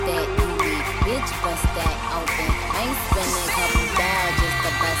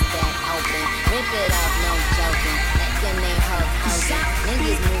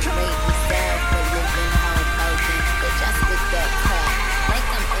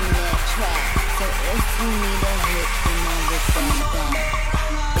need a hit, then I will come back.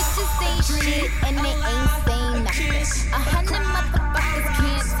 Bitches ain't shit and they ain't saying nothing. 100 motherfuckers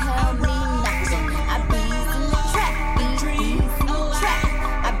can't tell me nothing. I bees in the trap, bees in the trap.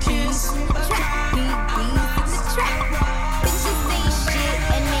 I bees in the trap, bees in the trap. Bitches ain't shit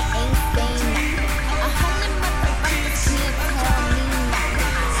and they ain't saying nothing. 100 motherfuckers can't tell me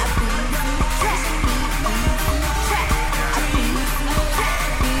nothing. I bees in the trap, bees in the trap. I bees in the trap,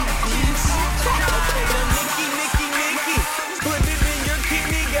 bees in the trap. Okay, now Nicky, put it in your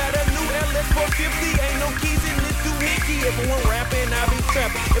kidney. Got a new LS 450, ain't no keys in this doohickey. If I want rapping, I be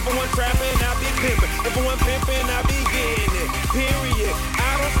trapping. If I want trapping, I be pimping. If I want pimping, I be getting it. Period. I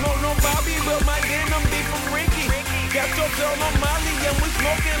don't smoke no Bobby, but my denim be from Ricky. Got your girl on Molly, and we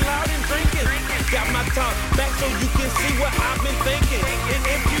smoking loud and drinking. Got my talk back so you can see what I've been thinking. And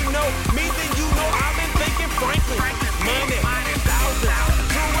if you know me, then you know I've been thinking Franklin. Money, thousands,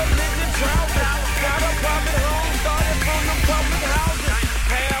 true religion, trousers. Got a private home, started from the public houses.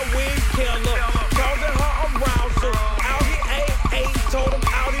 Heroin killer, causing her arousal. Audi A8, told him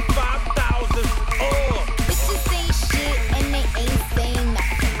Audi 5000. Bitches ain't shit and they ain't saying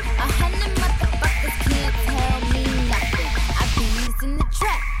nothing. 100 motherfuckers can't tell me nothing. I bees in the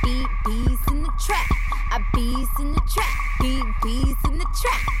trap, bees in the trap. I bees in the trap, bees in the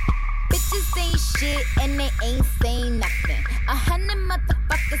trap. Bitches ain't shit and they ain't saying nothing. 100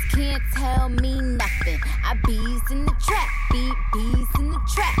 motherfuckers can't tell me nothing. I bees in the trap, bees in the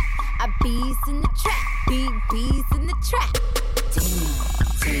trap. I bees in the trap, bees in the trap.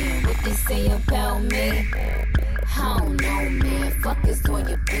 Damn, what they say about me? I don't know, man. Fuck is on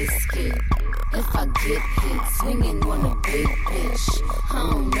your biscuit. If I get hit, swinging on a big bitch. I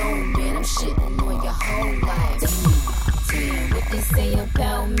don't know, man. I'm shitting on your whole life. Damn, what they say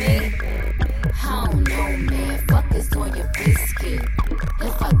about me? I don't know, man. Fuck is on your biscuit.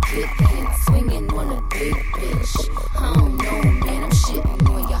 If I get hit, swinging on a big bitch. I don't know, man. I'm shitting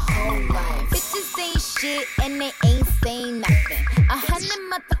on your whole life. Bitches ain't shit and they ain't saying nothing. 100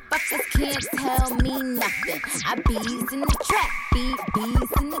 motherfuckers can't tell me nothing. I bees in the trap, bees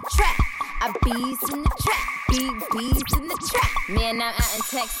in the trap. I bees in the trap, bees in the trap. Man, I'm out in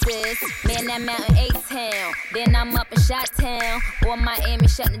Texas. Man, I'm out in A-Town. Then I'm up in Chi-Town or Miami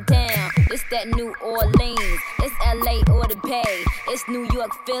shutting down. It's that New Orleans. It's LA or the Bay. It's New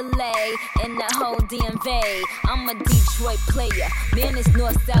York, Philly, and the whole DMV. I'm a Detroit player. Man, it's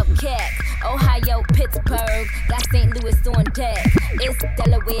North-South Cat. Ohio, Pittsburgh. Got St. Louis on deck. It's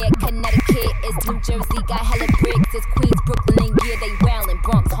Delaware, Connecticut. It's New Jersey. Got hella bricks. It's Queens, Brooklyn, and yeah, they wildin'.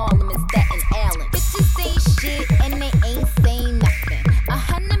 Bronx, Harlem, and Staten Island. Bitches ain't shit and they ain't saying nothing.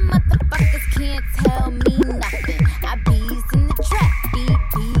 100 motherfuckers can't tell me nothing. I bees in the trap, bees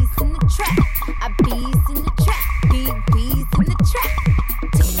in the trap. I bees in the trap, bees in the trap.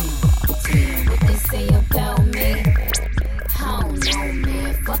 Damn, what they say about me? I don't know,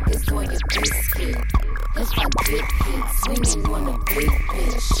 man. Fuck is on your biscuit. If I get hit, swinging on a big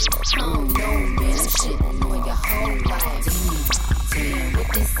bitch. I don't know, man. I'm shitting on your whole life. Damn, what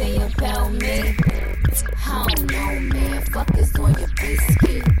they say about me? I don't know, man. Fuck is on your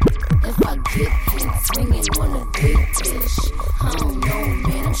biscuit. If I get hit, swinging on a big bitch. I don't know,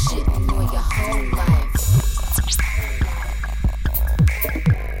 man. I'm shitting